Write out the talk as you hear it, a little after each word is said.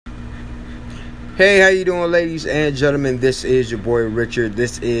Hey, how you doing, ladies and gentlemen? This is your boy Richard.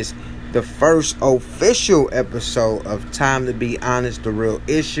 This is the first official episode of Time to Be Honest, the Real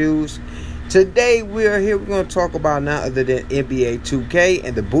Issues. Today we are here. We're going to talk about none other than NBA 2K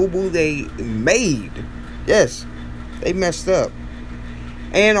and the boo-boo they made. Yes, they messed up.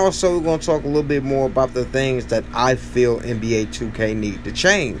 And also we're going to talk a little bit more about the things that I feel NBA 2K need to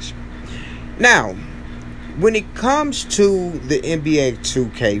change. Now, when it comes to the NBA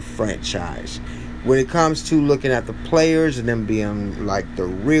 2K franchise, when it comes to looking at the players and them being like the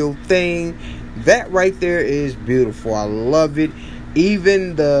real thing, that right there is beautiful. I love it.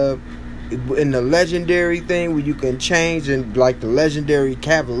 Even in the legendary thing where you can change and like the legendary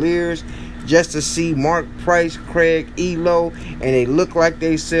Cavaliers just to see Mark Price, Craig Elo, and they look like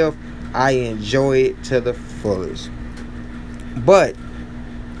they self, I enjoy it to the fullest. But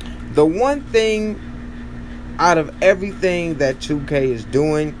the one thing out of everything that 2K is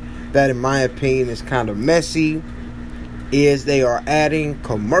doing that in my opinion is kind of messy is they are adding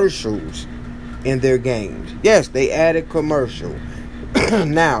commercials in their games. Yes, they added commercial.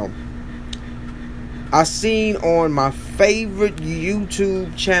 Now, I seen on my favorite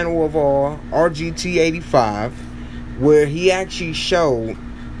YouTube channel of all, RGT85, where he actually showed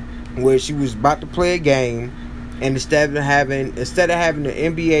where she was about to play a game, and instead of having the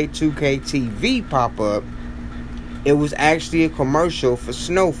NBA 2K TV pop up, it was actually a commercial for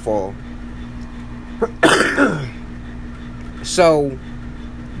Snowfall. So,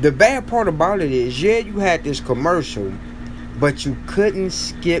 the bad part about it is, yeah, you had this commercial, but you couldn't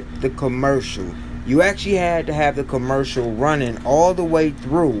skip the commercial. You actually had to have the commercial running all the way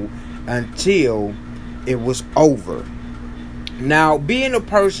through until it was over. Now, being a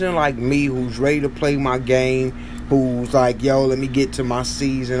person like me who's ready to play my game, who's like, yo, let me get to my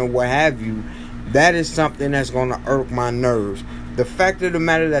season or what have you, that is something that's going to irk my nerves. The fact of the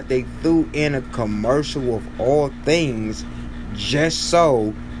matter that they threw in a commercial of all things just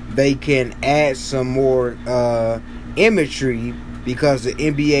so they can add some more imagery because the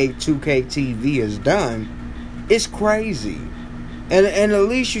NBA 2K TV is done, it's crazy. And at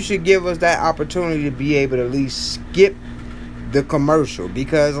least you should give us that opportunity to be able to at least skip the commercial,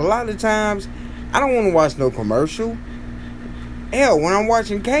 because a lot of times I don't want to watch no commercial. Hell, when I'm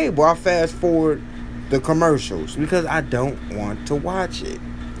watching cable, I fast forward the commercials because I don't want to watch it.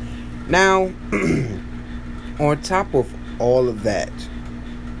 Now, on top of all of that,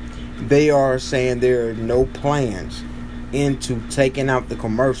 they are saying there are no plans into taking out the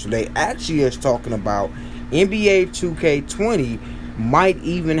commercial. They actually is talking about NBA 2K20 might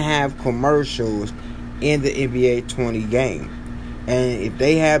even have commercials in the NBA 20 game. And if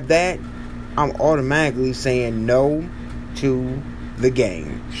they have that, I'm automatically saying no to the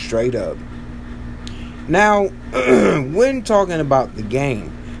game, straight up. Now, when talking about the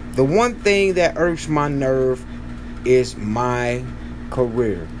game, the one thing that irks my nerve is my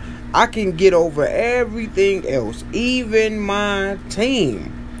career. I can get over everything else, even my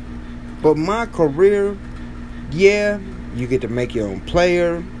team, but my career, yeah, you get to make your own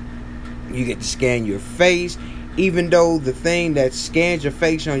player, you get to scan your face, even though the thing that scans your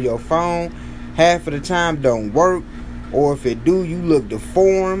face on your phone half of the time don't work, or if it do, you look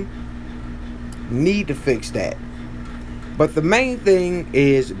deformed. Need to fix that. But the main thing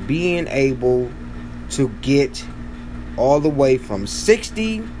is being able to get all the way from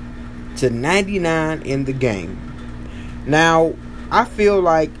 60 to 99 in the game. Now, I feel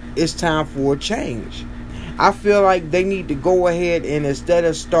like it's time for a change. I feel like they need to go ahead and instead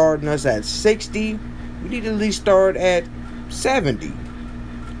of starting us at 60, we need to at least start at 70.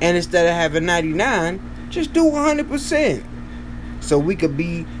 And instead of having 99, just do 100%. So we could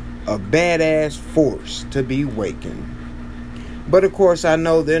be a badass force to be wakened. But of course, I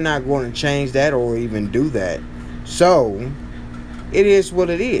know they're not going to change that or even do that. So, it is what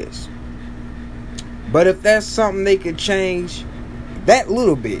it is. But if that's something they could change that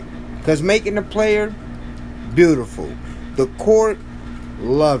little bit, because making the player, beautiful. The court,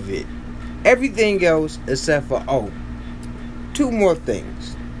 love it. Everything else except for, two more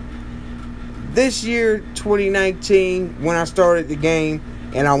things. This year, 2019, when I started the game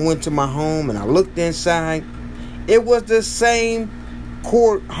and I went to my home and I looked inside, it was the same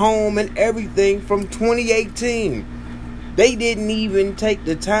court, home, and everything from 2018. They didn't even take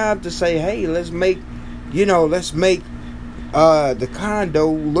the time to say, hey, let's make the condo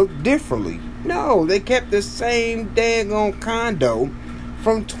look differently. No, they kept the same daggone condo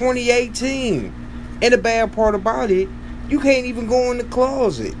from 2018. And the bad part about it, you can't even go in the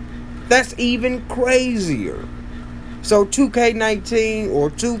closet. That's even crazier. So 2K19 or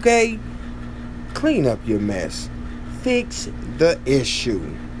 2K, clean up your mess. Fix the issue.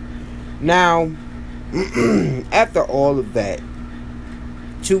 Now, after all of that,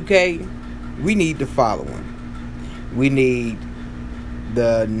 2K, we need the following. We need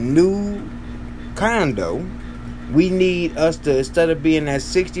the new condo. We need us to, instead of being at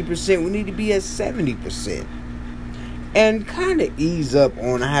 60%, we need to be at 70%. And kind of ease up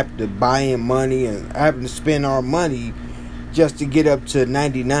on having to buy in money and having to spend our money just to get up to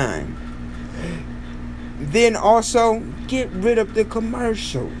 99. Then also, get rid of the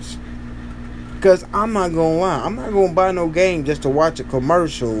commercials. Because I'm not going to lie, I'm not going to buy no game just to watch a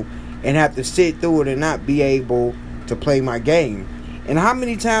commercial and have to sit through it and not be able to play my game. And how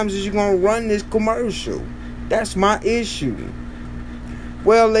many times is you going to run this commercial? That's my issue.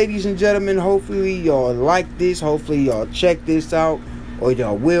 Well, ladies and gentlemen, hopefully y'all like this. Hopefully y'all check this out, or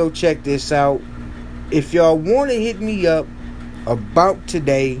y'all will check this out. If y'all want to hit me up about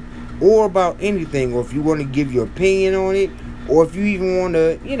today or about anything, or if you want to give your opinion on it, or if you even want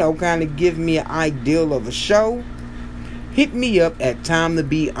to, kind of give me an ideal of a show, hit me up at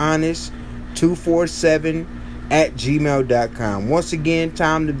timetobeHonest247@gmail.com. Once again,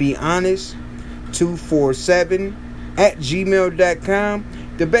 timetobeHonest247@gmail.com.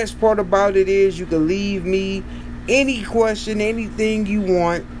 The best part about it is you can leave me any question, anything you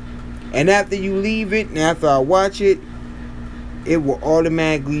want, and after you leave it and after I watch it, it will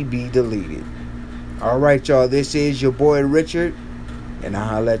automatically be deleted. Alright, y'all, this is your boy Richard, and I'll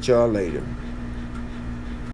holler at y'all later.